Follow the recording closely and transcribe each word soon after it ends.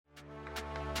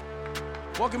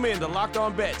Welcome in to Locked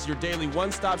On Bets, your daily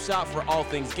one-stop shop for all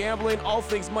things gambling, all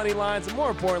things money lines, and more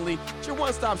importantly, it's your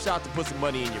one-stop shop to put some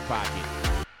money in your pocket.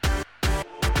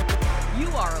 You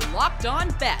are Locked On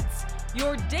Bets,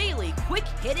 your daily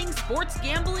quick-hitting sports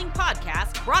gambling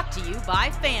podcast brought to you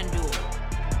by FanDuel.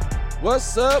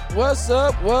 What's up?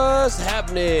 What's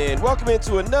happening? Welcome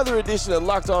into another edition of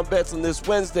Locked On Bets on this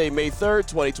Wednesday, May 3rd,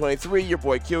 2023. Your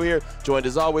boy Q here, joined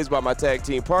as always by my tag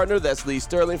team partner. That's Lee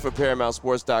Sterling from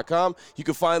ParamountSports.com. You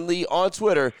can find Lee on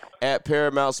Twitter at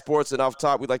Paramount Sports. And off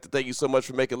top, we'd like to thank you so much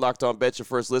for making Locked On Bets your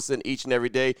first listen each and every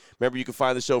day. Remember, you can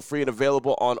find the show free and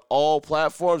available on all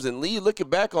platforms. And Lee, looking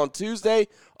back on Tuesday,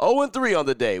 0-3 on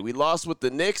the day. We lost with the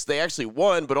Knicks. They actually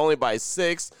won, but only by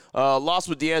 6. Lost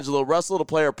with D'Angelo Russell, the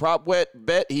player prop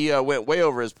bet. He went way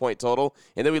over his point total.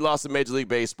 And then we lost in Major League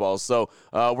Baseball. So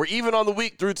we're even on the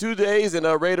week through 2 days and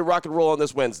ready to rock and roll on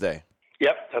this Wednesday.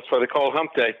 Yep, that's why they call it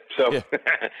hump day. So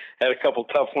had a couple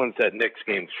tough ones. That Knicks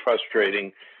game's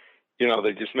frustrating. You know,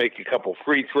 they just make a couple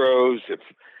free throws. If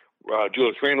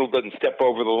Julius Randle doesn't step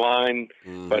over the line,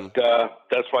 but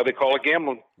that's why they call it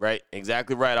gambling. Right,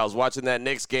 exactly right. I was watching that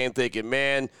Knicks game thinking,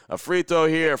 man, a free throw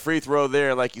here, a free throw there.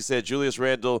 And like you said, Julius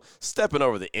Randle stepping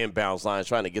over the inbounds line,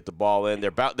 trying to get the ball in.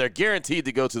 They're guaranteed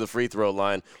to go to the free throw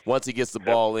line once he gets the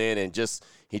ball in, and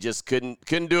he just couldn't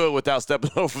do it without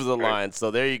stepping over the line. So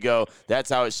there you go.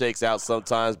 That's how it shakes out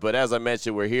sometimes. But as I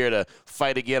mentioned, we're here to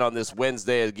fight again on this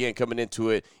Wednesday, again coming into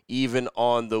it even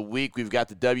on the week. We've got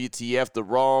the WTF, the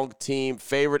wrong team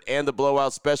favorite, and the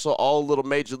blowout special, all a little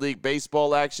Major League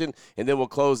Baseball action. And then we'll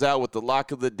close out with the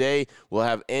lock of the day. We'll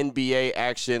have NBA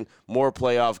action, more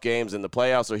playoff games, and the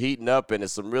playoffs are heating up, and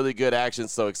it's some really good action.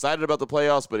 So excited about the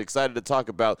playoffs, but excited to talk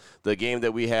about the game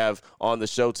that we have on the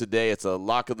show today. It's a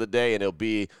lock of the day, and it'll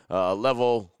be a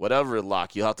level whatever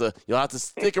lock. You'll have to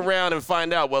stick around and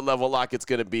find out what level lock it's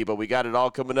going to be. But we got it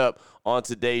all coming up on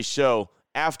today's show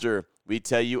after we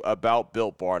tell you about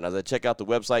Built Bar. And as I check out the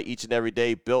website each and every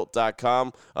day,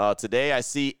 Built.com, today I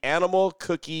see Animal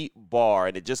Cookie Bar.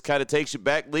 And it just kind of takes you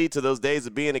back, Lee, to those days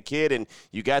of being a kid. And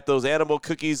you got those animal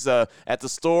cookies at the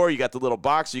store. You got the little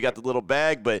box. You got the little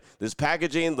bag. But this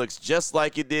packaging looks just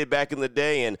like it did back in the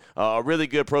day. And a really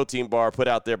good protein bar put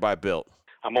out there by Built.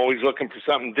 I'm always looking for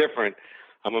something different.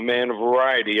 I'm a man of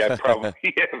variety. I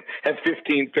probably have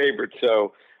 15 favorites.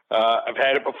 So I've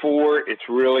had it before. It's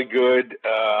really good.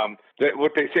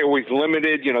 What they say, always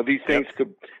limited. You know, these things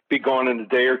could be gone in a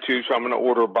day or two. So I'm going to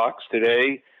order a box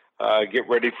today. Get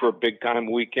ready for a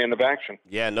big-time weekend of action.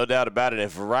 Yeah, no doubt about it.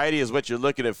 If variety is what you're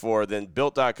looking for, then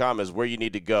Built.com is where you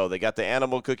need to go. They got the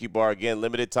Animal Cookie Bar, again,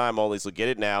 limited time only, so get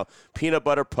it now. Peanut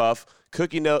Butter Puff,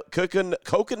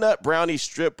 coconut brownie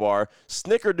strip bar,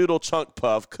 snickerdoodle chunk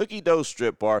puff, cookie dough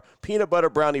strip bar, peanut butter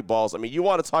brownie balls. I mean, you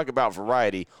want to talk about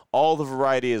variety. All the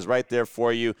variety is right there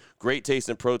for you. Great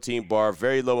tasting protein bar,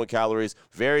 very low in calories,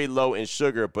 very low in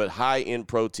sugar, but high in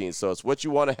protein. So it's what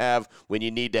you want to have when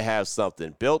you need to have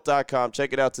something. Built.com,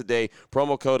 check it out today.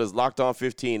 Promo code is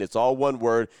LOCKEDON15. It's all one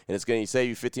word, and it's going to save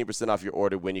you 15% off your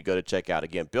order when you go to checkout.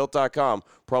 Again, Built.com,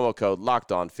 promo code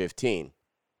LOCKEDON15.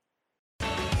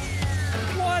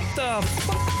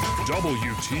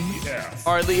 WTF.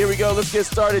 All right, Lee, here we go. Let's get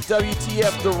started.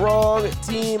 WTF, the wrong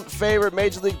team favorite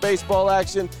Major League Baseball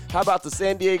action. How about the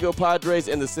San Diego Padres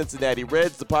and the Cincinnati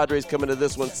Reds? The Padres coming to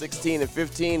this one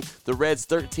 16-15. The Reds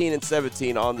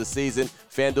 13-17 on the season.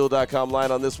 FanDuel.com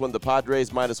line on this one. The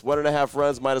Padres minus 1.5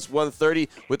 runs, minus 130,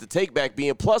 with the takeback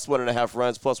being plus 1.5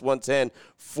 runs, plus 110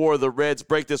 for the Reds.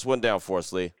 Break this one down for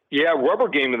us, Lee. Yeah, rubber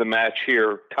game of the match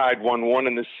here. Tied 1-1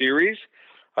 in the series.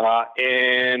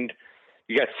 And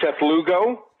you got Seth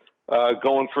Lugo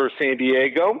going for San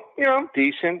Diego. You know,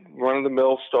 decent,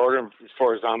 run-of-the-mill starter as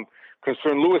far as I'm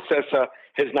concerned. Luis Cessa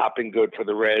has not been good for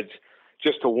the Reds.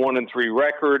 Just a 1-3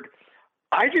 record.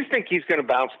 I just think he's going to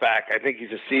bounce back. I think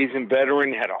he's a seasoned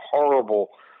veteran. Had a horrible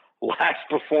last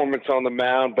performance on the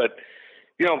mound. But,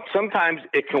 you know, sometimes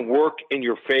it can work in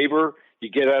your favor. You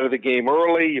get out of the game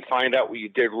early. You find out what you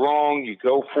did wrong. You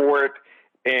go for it.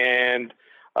 And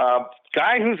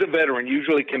guy who's a veteran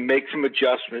usually can make some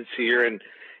adjustments here. And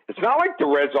it's not like the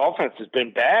Reds' offense has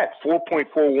been bad.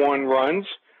 4.41 runs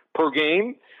per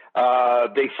game.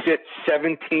 They sit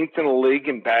 17th in the league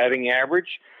in batting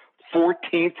average,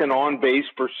 14th in on-base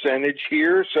percentage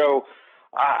here. So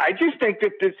I just think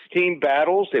that this team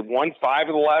battles. They've won 5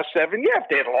 of the last 7. Yeah, if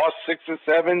they had lost 6 or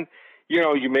 7, you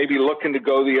know, you may be looking to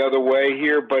go the other way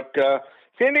here. But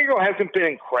San Diego hasn't been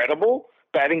incredible,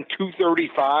 batting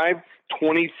 .235,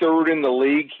 23rd in the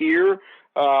league here.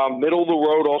 Middle of the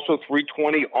road, also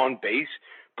 320 on base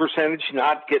percentage,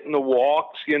 not getting the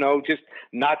walks, you know, just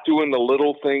not doing the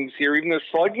little things here. Even their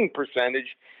slugging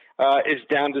percentage is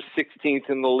down to 16th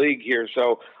in the league here.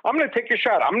 So I'm going to take a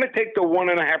shot. I'm going to take the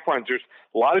 1.5 runs. There's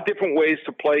a lot of different ways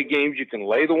to play games. You can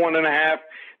lay the 1.5. In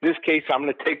this case, I'm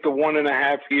going to take the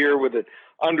 1.5 here with an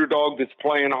underdog that's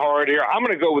playing hard here. I'm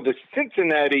going to go with the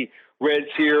Cincinnati Reds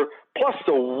here, plus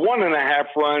the 1.5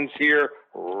 runs here.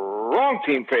 Wrong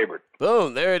team favorite.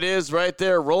 Boom, there it is right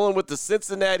there, rolling with the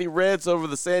Cincinnati Reds over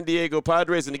the San Diego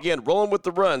Padres. And again, rolling with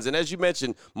the runs. And as you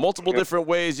mentioned, multiple different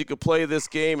ways you could play this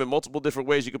game and multiple different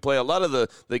ways you could play a lot of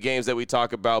the games that we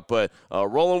talk about. But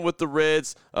rolling with the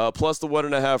Reds, plus the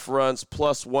 1.5 runs,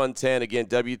 plus 110. Again,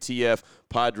 WTF,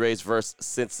 Padres versus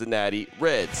Cincinnati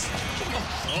Reds.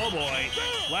 Oh, boy.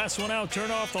 Last one out,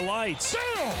 turn off the lights.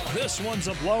 This one's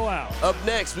a blowout. Up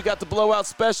next, we got the blowout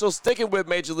special, sticking with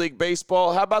Major League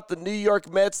Baseball. How about the New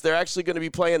York Mets? They're actually going to be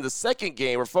playing the second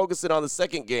game. We're focusing on the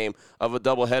second game of a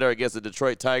doubleheader against the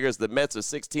Detroit Tigers. The Mets are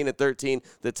 16-13.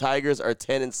 The Tigers are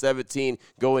 10-17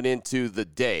 going into the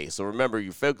day. So remember,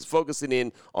 you're focusing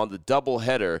in on the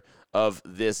doubleheader of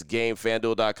this game.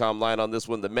 FanDuel.com line on this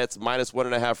one. The Mets minus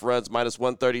 1.5 runs, minus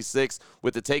 136,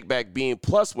 with the takeback being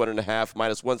plus 1.5,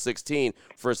 minus 116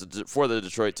 for the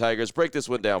Detroit Tigers. Break this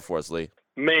one down for us, Lee.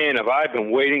 Man, have I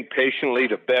been waiting patiently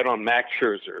to bet on Max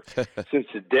Scherzer since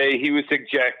the day he was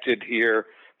ejected here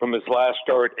from his last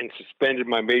start and suspended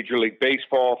by Major League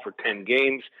Baseball for 10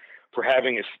 games for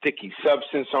having a sticky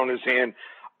substance on his hand.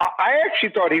 I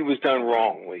actually thought he was done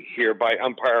wrongly here by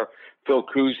umpire Phil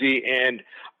Cousy, and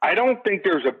I don't think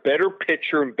there's a better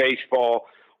pitcher in baseball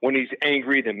when he's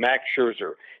angry than Max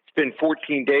Scherzer. It's been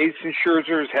 14 days since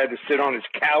Scherzer has had to sit on his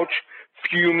couch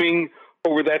fuming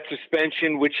over that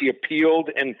suspension, which he appealed,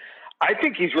 and I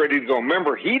think he's ready to go.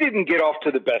 Remember, he didn't get off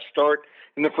to the best start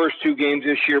in the first two games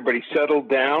this year, but he settled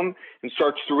down and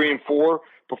starts 3 and 4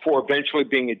 before eventually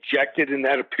being ejected in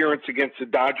that appearance against the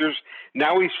Dodgers.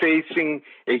 Now he's facing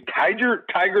a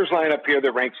Tigers lineup here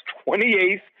that ranks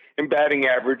 28th in batting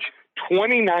average,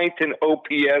 29th in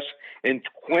OPS, and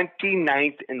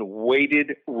 29th in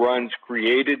weighted runs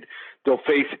created. They'll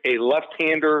face a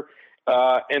left-hander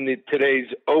in today's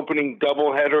opening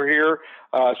doubleheader here.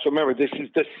 So remember, this is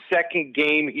the second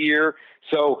game here.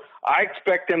 So I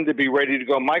expect them to be ready to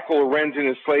go. Michael Lorenzen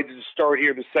is slated to start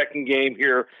here the second game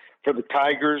here for the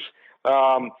Tigers.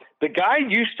 The guy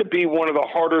used to be one of the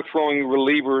harder-throwing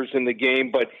relievers in the game,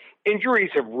 but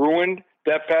injuries have ruined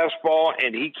that fastball,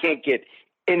 and he can't get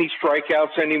any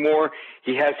strikeouts anymore.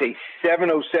 He has a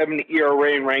 7.07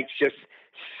 ERA and ranks just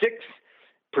 6th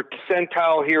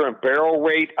percentile here in barrel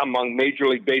rate among Major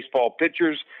League Baseball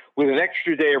pitchers. With an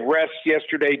extra day of rest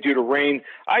yesterday due to rain,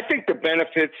 I think the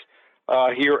benefits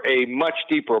here a much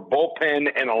deeper bullpen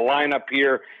and a lineup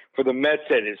here for the Mets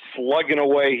that is slugging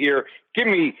away here. Give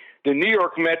me the New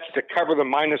York Mets to cover the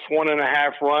minus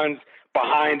 1.5 runs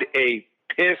behind a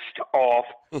pissed off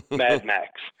Mad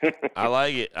Max. I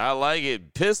like it. I like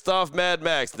it. Pissed off Mad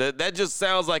Max. That just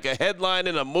sounds like a headline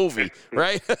in a movie,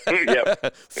 right?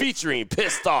 Yep. Featuring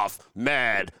pissed off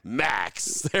Mad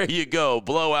Max. There you go.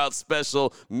 Blowout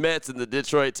special. Mets and the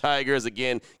Detroit Tigers.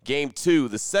 Again, game 2,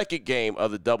 the second game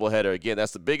of the doubleheader. Again,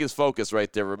 that's the biggest focus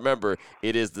right there. Remember,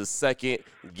 it is the second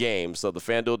game. So the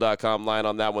FanDuel.com line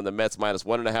on that one, the Mets minus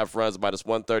 1.5 runs, minus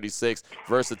 136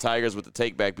 versus the Tigers with the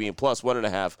takeback being plus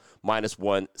 1.5, minus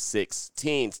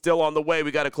 116. Still on the way. We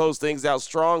got to close things out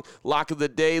strong. Lock of the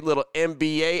day, little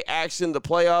NBA action, the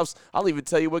playoffs. I'll even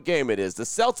tell you what game it is. The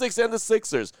Celtics and the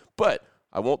Sixers. But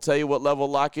I won't tell you what level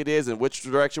lock it is and which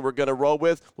direction we're going to roll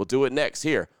with. We'll do it next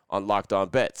here on Locked On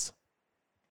Bets.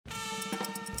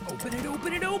 Open it,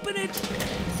 open it, open it.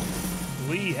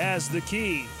 Lee has the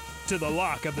key to the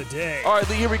lock of the day. All right,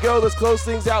 Lee, here we go. Let's close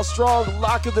things out strong.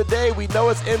 Lock of the day. We know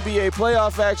it's NBA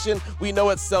playoff action. We know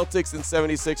it's Celtics and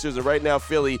 76ers. And right now,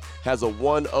 Philly has a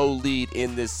 1-0 lead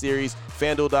in this series.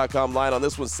 FanDuel.com line on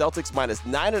this one. Celtics minus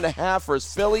 9.5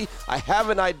 versus Philly. I have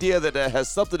an idea that has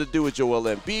something to do with Joel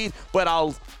Embiid, but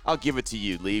I'll give it to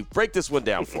you, Lee. Break this one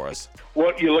down for us.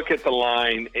 Well, you look at the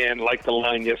line, and like the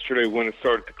line yesterday when it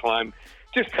started to climb,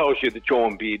 just tells you that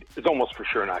Joel Embiid is almost for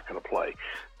sure not going to play.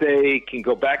 They can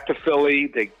go back to Philly.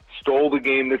 They stole the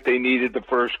game that they needed the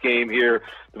first game here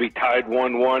to be tied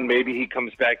 1-1. Maybe he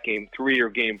comes back game 3 or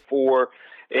game 4.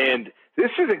 And this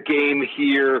is a game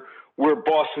here where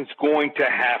Boston's going to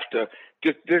have to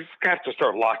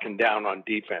start locking down on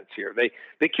defense here.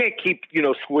 They can't keep,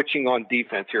 switching on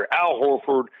defense here. Al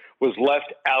Horford was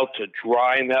left out to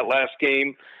dry in that last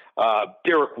game.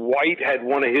 Derek White had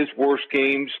one of his worst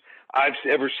games I've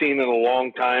ever seen in a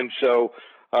long time. So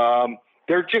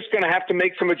they're just going to have to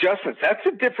make some adjustments. That's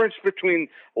the difference between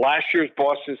last year's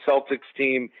Boston Celtics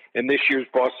team and this year's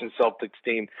Boston Celtics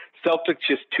team. Celtics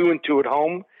just 2-2 at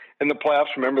home, in the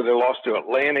playoffs. Remember, they lost to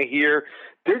Atlanta here.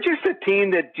 They're just a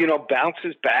team that,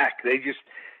 bounces back. They just,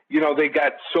 they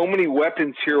got so many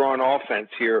weapons here on offense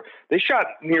here. They shot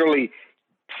nearly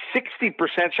 60%,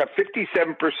 shot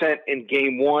 57% in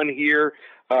game one here.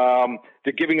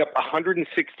 They're giving up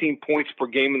 116 points per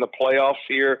game in the playoffs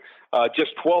here,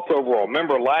 just 12th overall.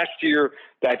 Remember, last year,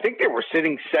 I think they were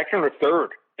sitting second or third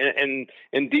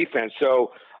in defense.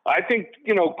 So I think,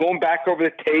 going back over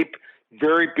the tape,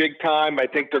 very big time. I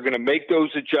think they're going to make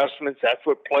those adjustments. That's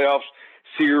what playoffs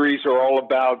series are all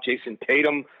about. Jason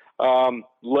Tatum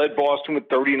led Boston with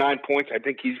 39 points. I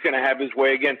think he's going to have his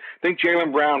way again. I think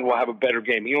Jaylen Brown will have a better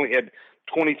game. He only had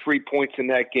 23 points in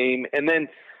that game. And then,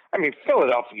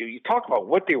 Philadelphia, you talk about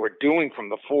what they were doing from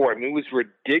the floor. It was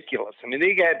ridiculous.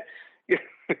 They got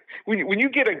 – when you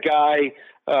get a guy,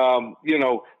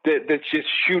 that's just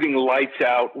shooting lights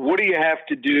out, what do you have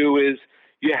to do is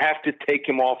you have to take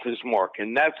him off his mark.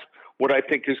 And that's what I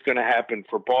think is going to happen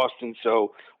for Boston.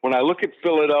 So when I look at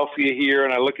Philadelphia here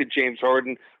and I look at James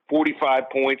Harden, 45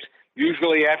 points,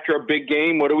 usually after a big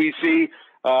game, what do we see?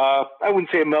 I wouldn't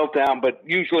say a meltdown, but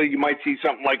usually you might see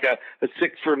something like a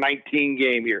 6 for 19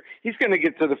 game here. He's going to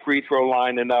get to the free throw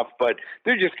line enough, but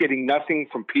they're just getting nothing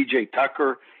from P.J.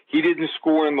 Tucker. He didn't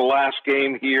score in the last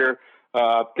game here.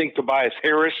 I think Tobias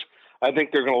Harris, I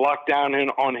think they're going to lock down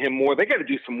on him more. They got to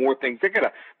do some more things. They got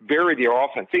to vary their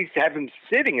offense. They used to have him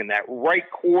sitting in that right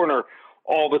corner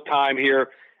all the time here.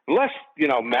 Unless,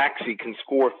 Maxey can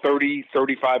score 30,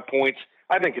 35 points,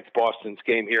 I think it's Boston's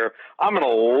game here. I'm going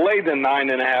to lay the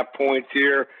 9.5 points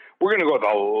here. We're going to go with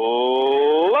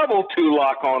a level 2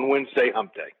 lock on Wednesday,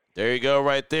 hump day. There you go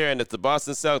right there. And if the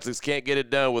Boston Celtics can't get it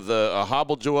done with a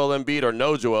hobbled Joel Embiid or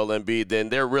no Joel Embiid, then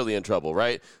they're really in trouble,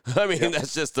 right?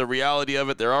 That's just the reality of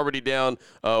it. They're already down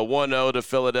 1-0 to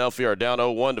Philadelphia or down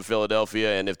 0-1 to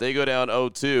Philadelphia. And if they go down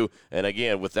 0-2, and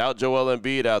again, without Joel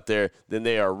Embiid out there, then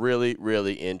they are really,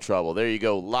 really in trouble. There you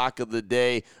go. Lock of the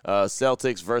day,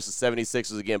 Celtics versus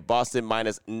 76ers. Again, Boston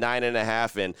minus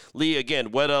 9.5. And Lee,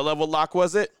 again, what level lock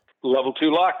was it? Level 2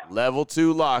 lock. Level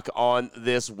 2 lock on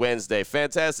this Wednesday.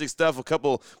 Fantastic stuff. A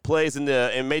couple plays in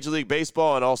Major League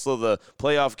Baseball and also the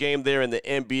playoff game there in the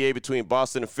NBA between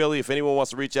Boston and Philly. If anyone wants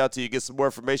to reach out to you, get some more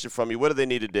information from you, what do they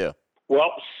need to do?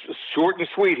 Well, short and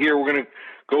sweet here. We're going to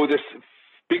go with this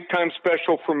big-time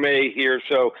special for May here.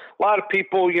 So a lot of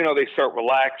people, they start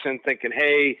relaxing, thinking,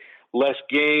 hey, less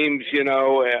games,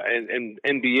 and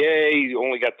NBA, you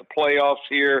only got the playoffs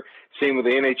here. Same with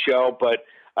the NHL, but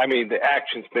the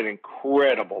action's been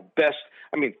incredible.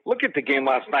 Look at the game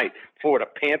last night. Florida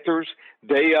Panthers,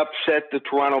 they upset the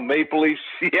Toronto Maple Leafs.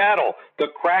 Seattle, the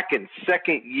Kraken,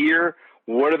 second year.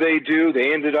 What do?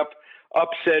 They ended up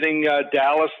upsetting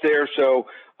Dallas there. So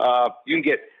you can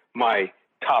get my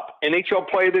top NHL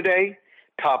play of the day,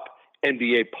 top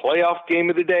NBA playoff game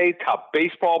of the day, top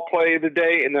baseball play of the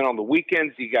day, and then on the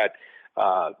weekends you got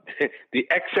the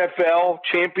XFL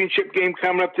championship game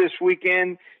coming up this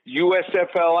weekend,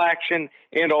 USFL action,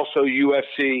 and also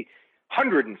UFC.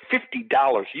 $150.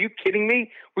 Are you kidding me?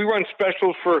 We run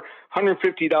specials for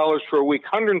 $150 for a week,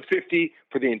 $150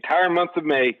 for the entire month of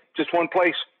May, just one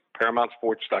place,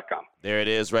 ParamountSports.com. There it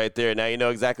is right there. Now you know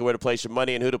exactly where to place your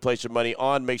money and who to place your money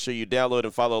on. Make sure you download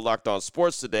and follow Locked On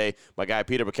Sports today. My guy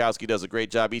Peter Bukowski does a great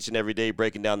job each and every day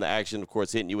breaking down the action, of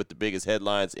course, hitting you with the biggest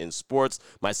headlines in sports.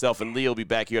 Myself and Lee will be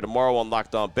back here tomorrow on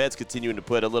Locked On Bets, continuing to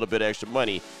put a little bit of extra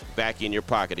money back in your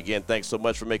pocket. Again, thanks so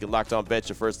much for making Locked On Bets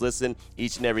your first listen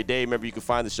each and every day. Remember, you can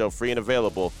find the show free and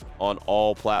available on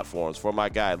all platforms. For my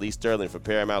guy, Lee Sterling from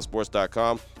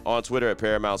ParamountSports.com, on Twitter at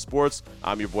Paramount Sports.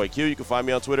 I'm your boy Q. You can find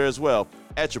me on Twitter as well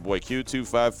at your boy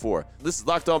Q254. This is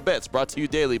Locked On Bets, brought to you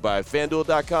daily by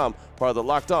FanDuel.com, part of the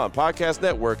Locked On Podcast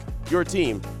Network, your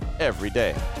team every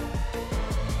day.